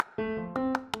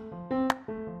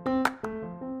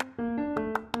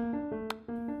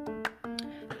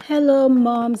Hello,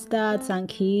 moms, dads, and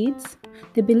kids.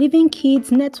 The Believing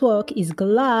Kids Network is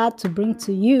glad to bring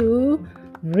to you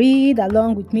Read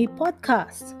Along with Me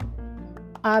podcast.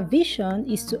 Our vision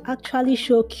is to actually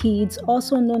show kids,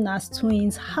 also known as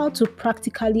twins, how to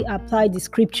practically apply the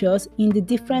scriptures in the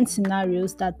different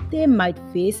scenarios that they might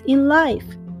face in life.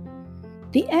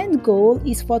 The end goal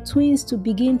is for twins to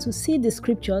begin to see the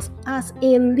scriptures as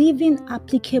a living,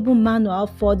 applicable manual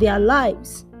for their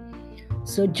lives.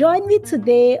 So join me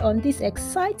today on this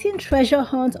exciting treasure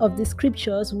hunt of the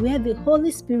scriptures where the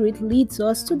Holy Spirit leads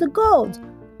us to the gold.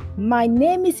 My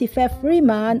name is Ife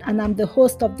Freeman and I'm the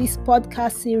host of this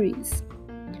podcast series.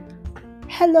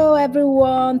 Hello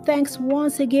everyone, thanks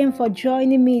once again for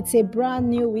joining me. It's a brand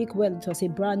new week. Well, it was a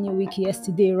brand new week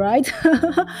yesterday, right?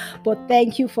 But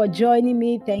thank you for joining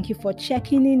me. Thank you for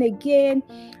checking in again.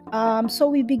 So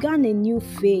we began a new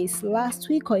phase last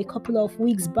week or a couple of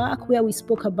weeks back where we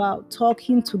spoke about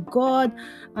talking to God,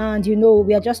 and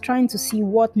we are just trying to see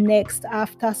what next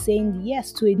after saying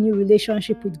yes to a new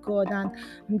relationship with God. And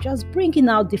I'm just bringing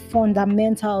out the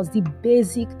fundamentals, the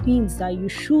basic things that you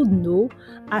should know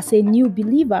as a new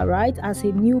believer, right? As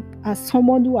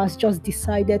someone who has just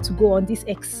decided to go on this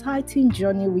exciting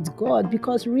journey with God,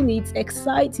 because really it's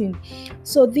exciting.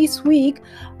 So this week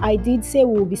I did say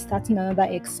we'll be starting another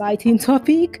exciting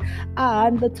topic,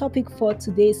 and the topic for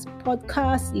today's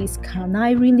podcast is, can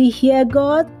I really hear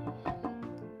God?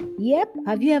 Yep,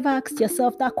 have you ever asked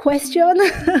yourself that question?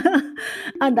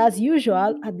 And as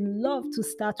usual, I'd love to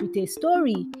start with a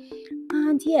story.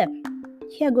 And yeah,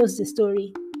 here goes the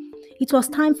story. It was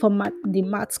time for the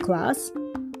maths class,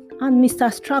 and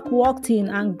Mr. Strack walked in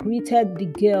and greeted the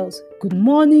girls. Good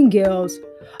morning, girls.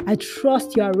 I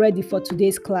trust you are ready for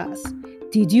today's class.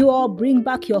 Did you all bring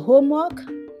back your homework?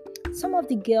 Some of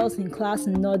the girls in class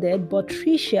nodded, but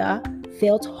Tricia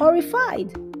felt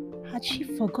horrified. Had she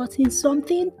forgotten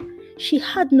something? She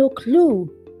had no clue.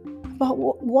 But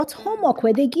what homework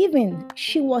were they given?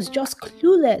 She was just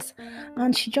clueless,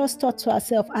 and she just thought to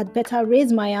herself, I'd better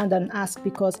raise my hand and ask,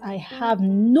 because I have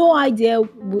no idea,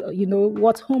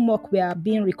 what homework we are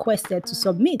being requested to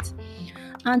submit.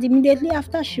 And immediately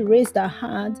after she raised her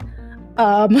hand,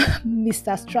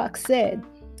 Mr. Strack said,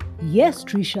 Yes,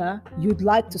 Tricia, you'd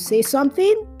like to say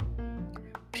something?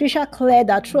 Tricia cleared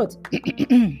her throat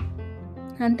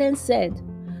and then said,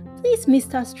 Please,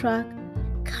 Mr. Strack,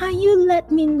 can you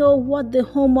let me know what the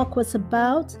homework was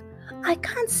about? I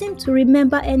can't seem to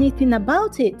remember anything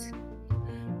about it.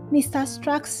 Mr.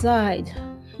 Strack sighed,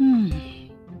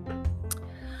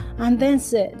 and then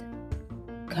said,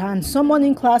 Can someone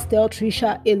in class tell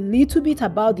Tricia a little bit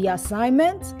about the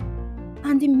assignment?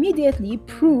 And immediately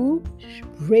Prue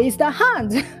raised her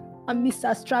hand, and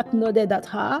Mr. Strack nodded at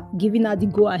her, giving her the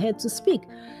go-ahead to speak.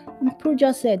 And Prue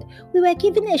just said, We were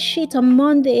given a sheet on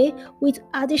Monday with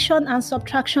addition and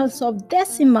subtractions of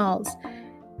decimals.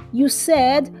 You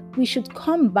said we should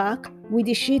come back with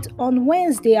the sheet on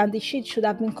Wednesday, and the sheet should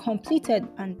have been completed.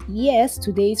 And yes,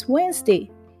 today is Wednesday.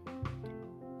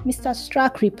 Mr.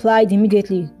 Strack replied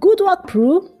immediately, Good work,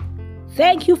 Prue.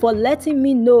 Thank you for letting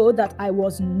me know that I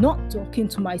was not talking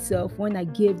to myself when I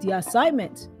gave the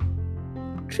assignment.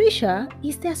 Tricia,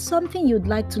 is there something you'd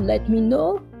like to let me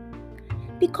know?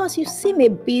 Because you seem a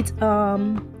bit,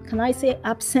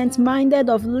 absent-minded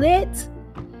of late.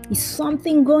 Is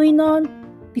something going on?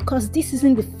 Because this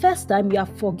isn't the first time you are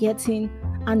forgetting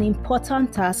an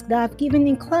important task that I've given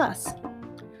in class.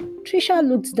 Tricia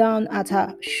looked down at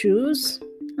her shoes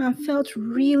and felt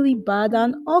really bad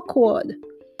and awkward.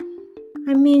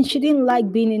 I mean, she didn't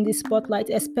like being in the spotlight,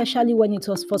 especially when it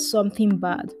was for something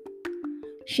bad.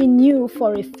 She knew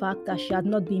for a fact that she had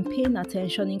not been paying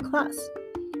attention in class,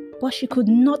 but she could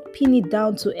not pin it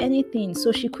down to anything,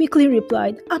 so she quickly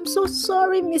replied, I'm so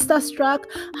sorry, Mr. Strack.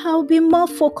 I'll be more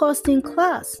focused in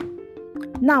class.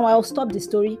 Now I'll stop the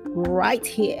story right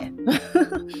here.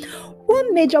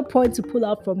 One major point to pull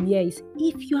out from here is,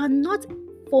 if you are not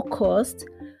focused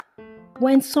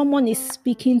when someone is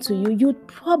speaking to you, you'd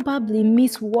probably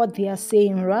miss what they are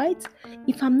saying, right?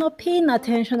 If I'm not paying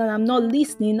attention and I'm not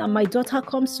listening, and my daughter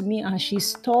comes to me and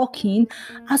she's talking,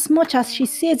 as much as she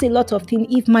says a lot of things,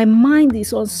 if my mind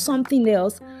is on something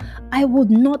else, I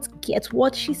would not get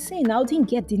what she's saying. I wouldn't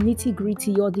get the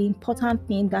nitty-gritty or the important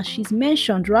thing that she's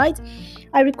mentioned, right?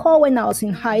 I recall when I was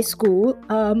in high school,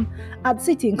 I'd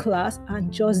sit in class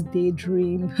and just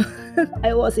daydream.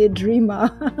 I was a dreamer.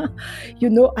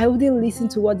 I wouldn't listen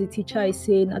to what the teacher is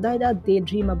saying. I'd either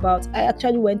daydream about, I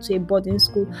actually went to a boarding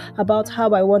school, about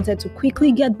how I wanted to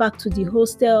quickly get back to the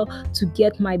hostel to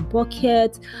get my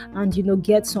bucket and,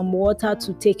 get some water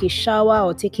to take a shower,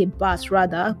 or take a bath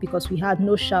rather, because we had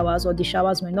no showers, or the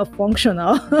showers were not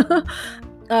functional.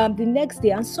 the next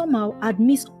day and somehow I'd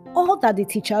miss all that the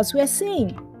teachers were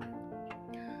saying.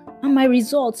 And my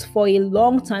results for a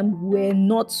long time were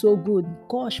not so good.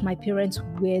 Gosh, my parents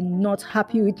were not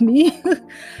happy with me.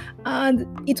 And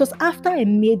it was after I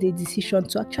made a decision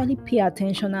to actually pay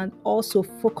attention and also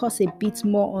focus a bit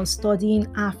more on studying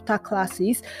after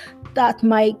classes that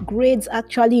my grades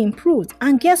actually improved.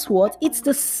 And guess what? It's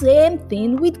the same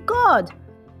thing with God.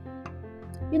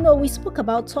 We spoke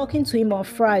about talking to him on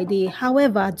Friday.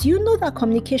 However, do you know that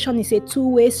communication is a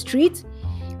two-way street?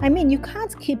 I mean, you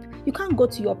can't go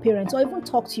to your parents or even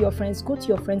talk to your friends, go to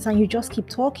your friends and you just keep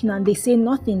talking and they say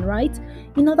nothing, right?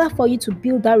 In order for you to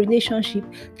build that relationship,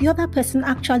 the other person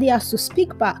actually has to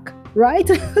speak back, right?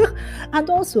 And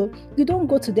also, you don't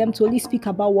go to them to only speak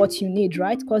about what you need,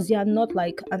 right? Because they are not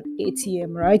like an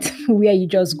ATM, right? Where you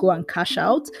just go and cash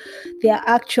out. You are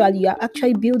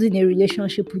actually building a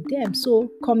relationship with them. So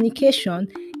communication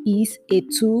is a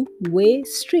two-way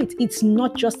street. It's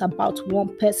not just about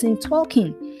one person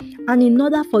talking. And in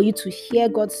order for you to hear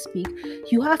God speak,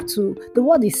 the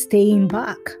word is staying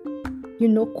back,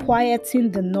 quieting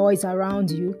the noise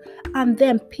around you and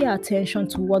then pay attention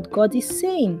to what God is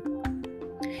saying.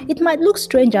 It might look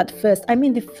strange at first. I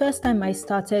mean, the first time I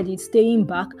started it, staying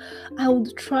back, I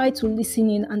would try to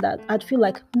listen in and I'd feel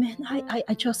like, man,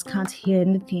 I just can't hear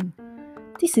anything.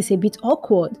 This is a bit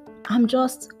awkward. I'm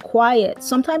just quiet.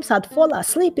 Sometimes I'd fall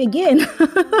asleep again.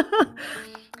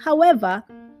 However,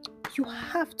 you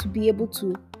have to be able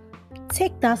to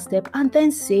take that step and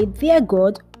then say, dear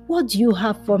God, what do you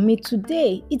have for me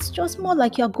today? It's just more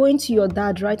like you're going to your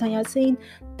dad, right? And you're saying,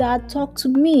 Dad, talk to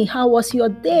me. How was your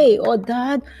day? Or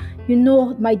Dad,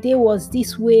 my day was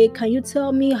this way. Can you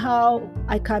tell me how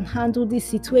I can handle this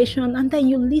situation? And then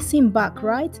you listen back,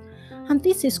 right? And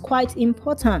this is quite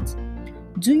important.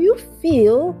 Do you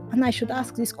feel, and I should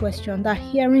ask this question, that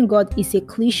hearing God is a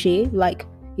cliche, like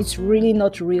it's really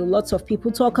not real? Lots of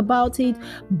people talk about it,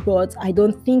 but I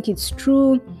don't think it's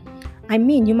true. I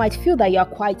mean, you might feel that you're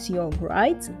quite young,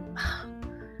 right?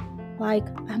 Like,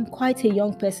 I'm quite a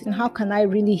young person. How can I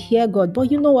really hear God?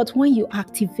 But you know what? When you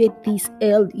activate this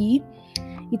LE,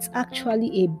 it's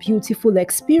actually a beautiful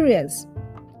experience,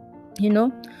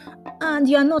 and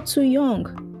you're not too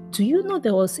young. Do you know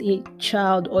there was a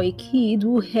child or a kid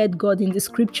who heard God in the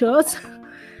scriptures?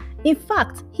 In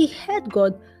fact, he heard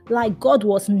God like God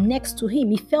was next to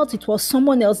him. He felt it was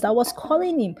someone else that was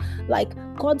calling him. Like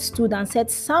God stood and said,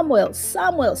 Samuel,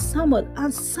 Samuel, Samuel.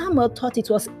 And Samuel thought it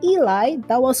was Eli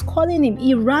that was calling him.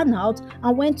 He ran out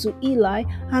and went to Eli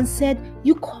and said,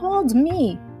 you called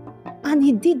me. And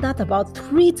he did that about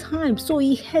 3 times. So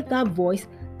he heard that voice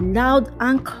loud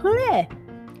and clear.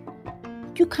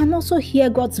 You can also hear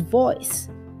God's voice,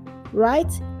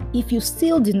 right? If you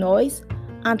still the noise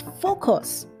and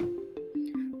focus.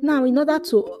 Now,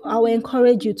 I will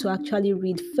encourage you to actually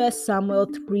read 1 Samuel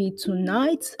 3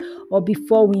 tonight or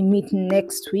before we meet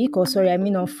next week,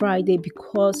 on Friday,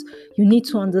 because you need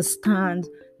to understand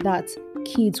that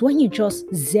kids, when you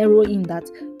just zero in that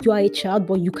you are a child,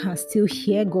 but you can still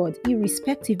hear God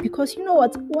irrespective, because you know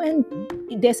what, when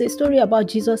there's a story about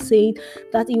Jesus saying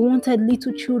that he wanted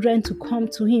little children to come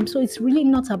to him. So it's really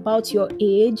not about your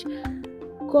age.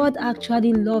 God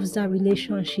actually loves that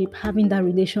relationship, having that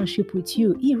relationship with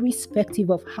you, irrespective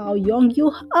of how young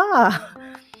you are.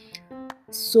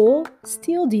 So,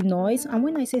 still the noise. And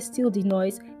when I say still the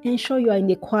noise, ensure you are in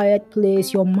a quiet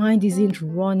place, your mind isn't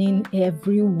running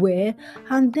everywhere,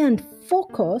 and then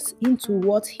focus into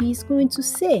what he's going to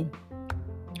say.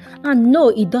 And no,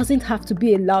 it doesn't have to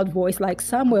be a loud voice like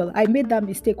Samuel. I made that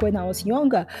mistake when I was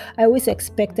younger. I always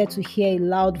expected to hear a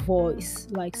loud voice,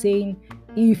 like saying,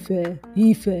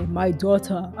 Ife, my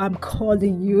daughter, I'm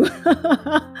calling you.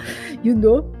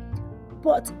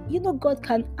 But, God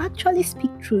can actually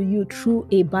speak through you through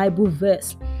a Bible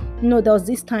verse. There was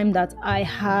this time that I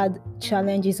had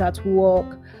challenges at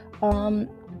work. And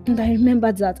I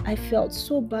remembered that I felt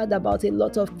so bad about a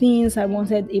lot of things. I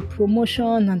wanted a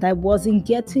promotion and I wasn't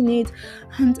getting it.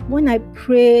 And when I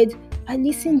prayed, I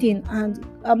listened in, and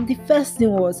the first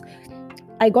thing was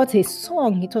I got a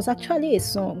song. It was actually a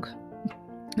song.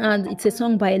 And it's a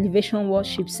song by Elevation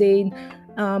Worship saying,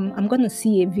 I'm going to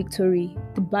see a victory.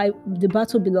 The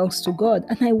battle belongs to God.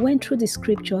 And I went through the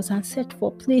scriptures and searched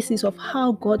for places of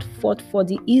how God fought for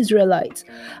the Israelites.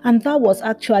 And that was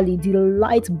actually the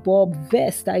light bulb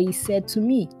verse that he said to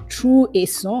me through a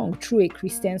song, through a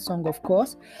Christian song, of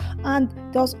course. And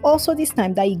there was also this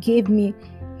time that he gave me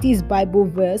this Bible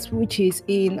verse, which is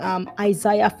in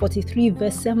Isaiah 43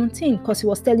 verse 17, because he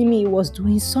was telling me he was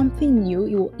doing something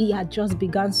new. He had just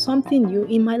begun something new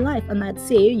in my life, and I'd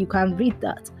say you can read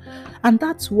that. And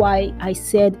that's why I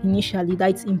said initially that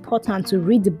it's important to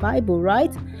read the Bible,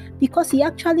 right? Because he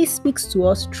actually speaks to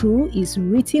us through his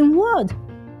written word.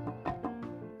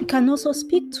 He can also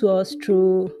speak to us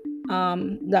through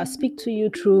speak to you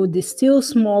through the still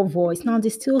small voice. Now, the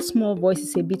still small voice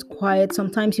is a bit quiet.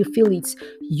 Sometimes you feel it's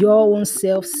your own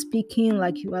self speaking,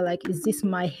 like you are like, is this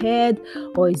my head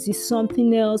or is this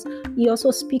something else? He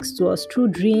also speaks to us through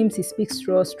dreams. He speaks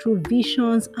to us through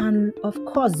visions, and of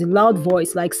course the loud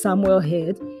voice like Samuel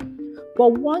heard.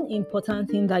 But one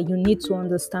important thing that you need to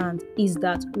understand is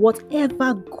that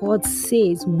whatever God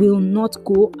says will not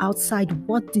go outside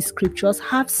what the scriptures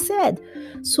have said.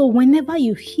 So whenever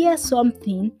you hear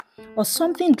something or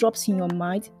something drops in your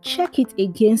mind, check it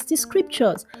against the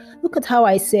scriptures. Look at how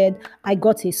I said I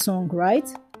got a song, right?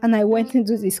 And I went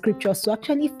into the scriptures to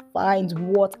actually find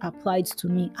what applied to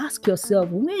me. Ask yourself,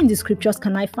 where in the scriptures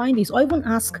can I find this? Or even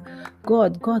ask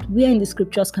God, where in the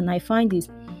scriptures can I find this?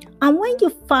 And when you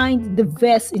find the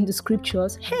verse in the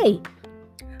scriptures, hey,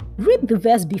 read the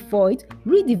verse before it,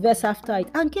 read the verse after it,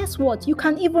 and guess what? You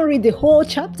can even read the whole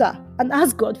chapter and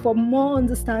ask God for more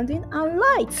understanding and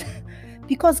light.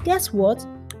 Because guess what?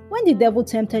 When the devil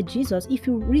tempted Jesus, if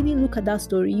you really look at that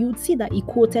story, you would see that he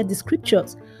quoted the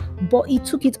scriptures, but he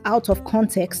took it out of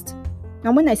context.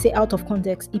 And when I say out of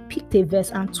context, he picked a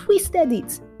verse and twisted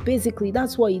it. Basically,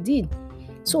 that's what he did.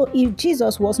 So if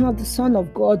Jesus was not the Son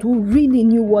of God who really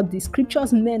knew what the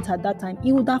scriptures meant at that time,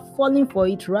 he would have fallen for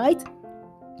it, right?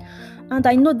 And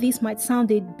I know this might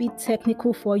sound a bit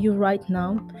technical for you right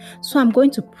now, so I'm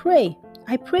going to pray.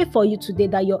 I pray for you today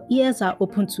that your ears are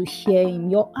open to hear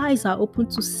him, your eyes are open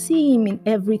to see him in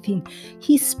everything.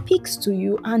 He speaks to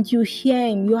you and you hear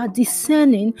him. You are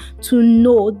discerning to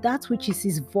know that which is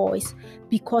his voice,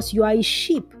 because you are a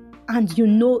sheep and you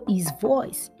know his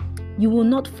voice. You will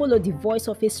not follow the voice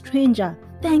of a stranger.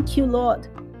 Thank you, Lord.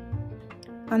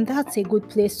 And that's a good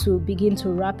place to begin to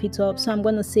wrap it up. So I'm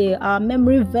going to say our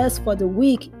memory verse for the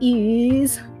week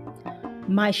is,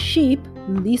 my sheep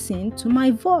listen to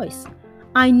my voice.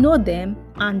 I know them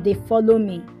and they follow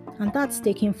me. And that's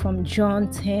taken from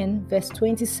John 10 verse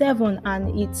 27.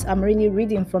 And I'm really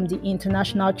reading from the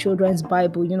International Children's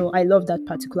Bible. You know, I love that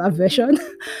particular version.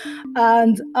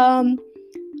 And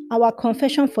our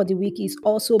confession for the week is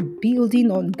also building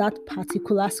on that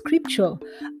particular scripture.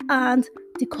 And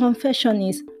the confession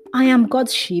is, I am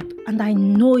God's sheep and I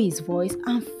know his voice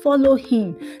and follow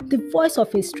him. The voice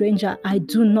of a stranger I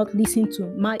do not listen to.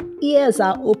 My ears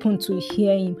are open to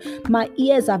hear him. My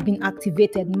ears have been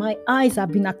activated. My eyes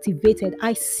have been activated.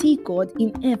 I see God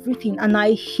in everything and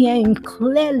I hear him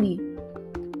clearly.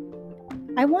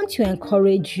 I want to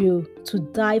encourage you to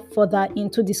dive further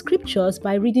into the scriptures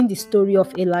by reading the story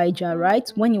of Elijah, right?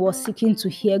 When he was seeking to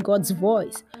hear God's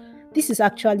voice. This is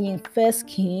actually in 1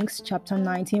 Kings chapter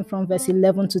 19 from verse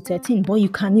 11 to 13. But you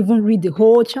can even read the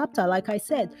whole chapter, like I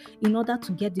said, in order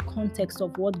to get the context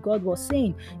of what God was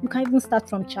saying. You can even start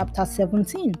from chapter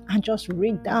 17 and just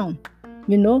read down.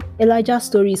 You know, Elijah's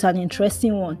story is an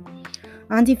interesting one.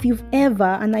 And if you've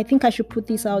ever, and I think I should put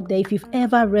this out there, if you've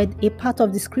ever read a part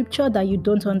of the scripture that you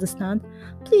don't understand,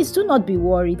 please do not be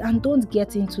worried and don't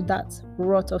get into that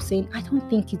rut of saying, I don't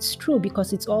think it's true,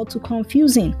 because it's all too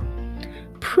confusing.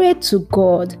 Pray to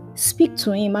God, speak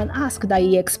to him and ask that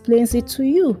he explains it to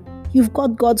you. You've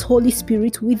got God's Holy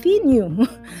Spirit within you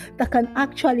that can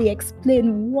actually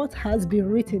explain what has been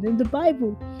written in the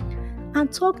Bible. And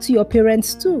talk to your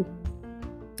parents too.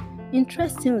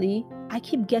 Interestingly, I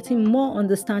keep getting more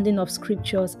understanding of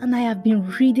scriptures, and I have been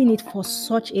reading it for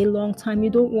such a long time. You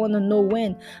don't want to know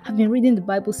when. I've been reading the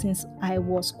Bible since I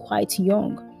was quite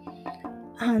young.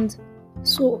 And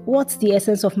so what's the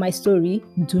essence of my story?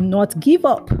 Do not give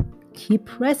up. Keep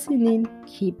pressing in,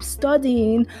 keep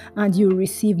studying, and you'll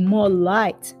receive more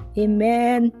light.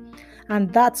 Amen.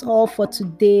 And that's all for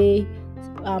today.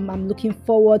 I'm looking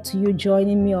forward to you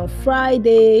joining me on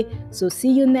Friday. So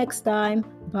see you next time.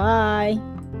 Bye.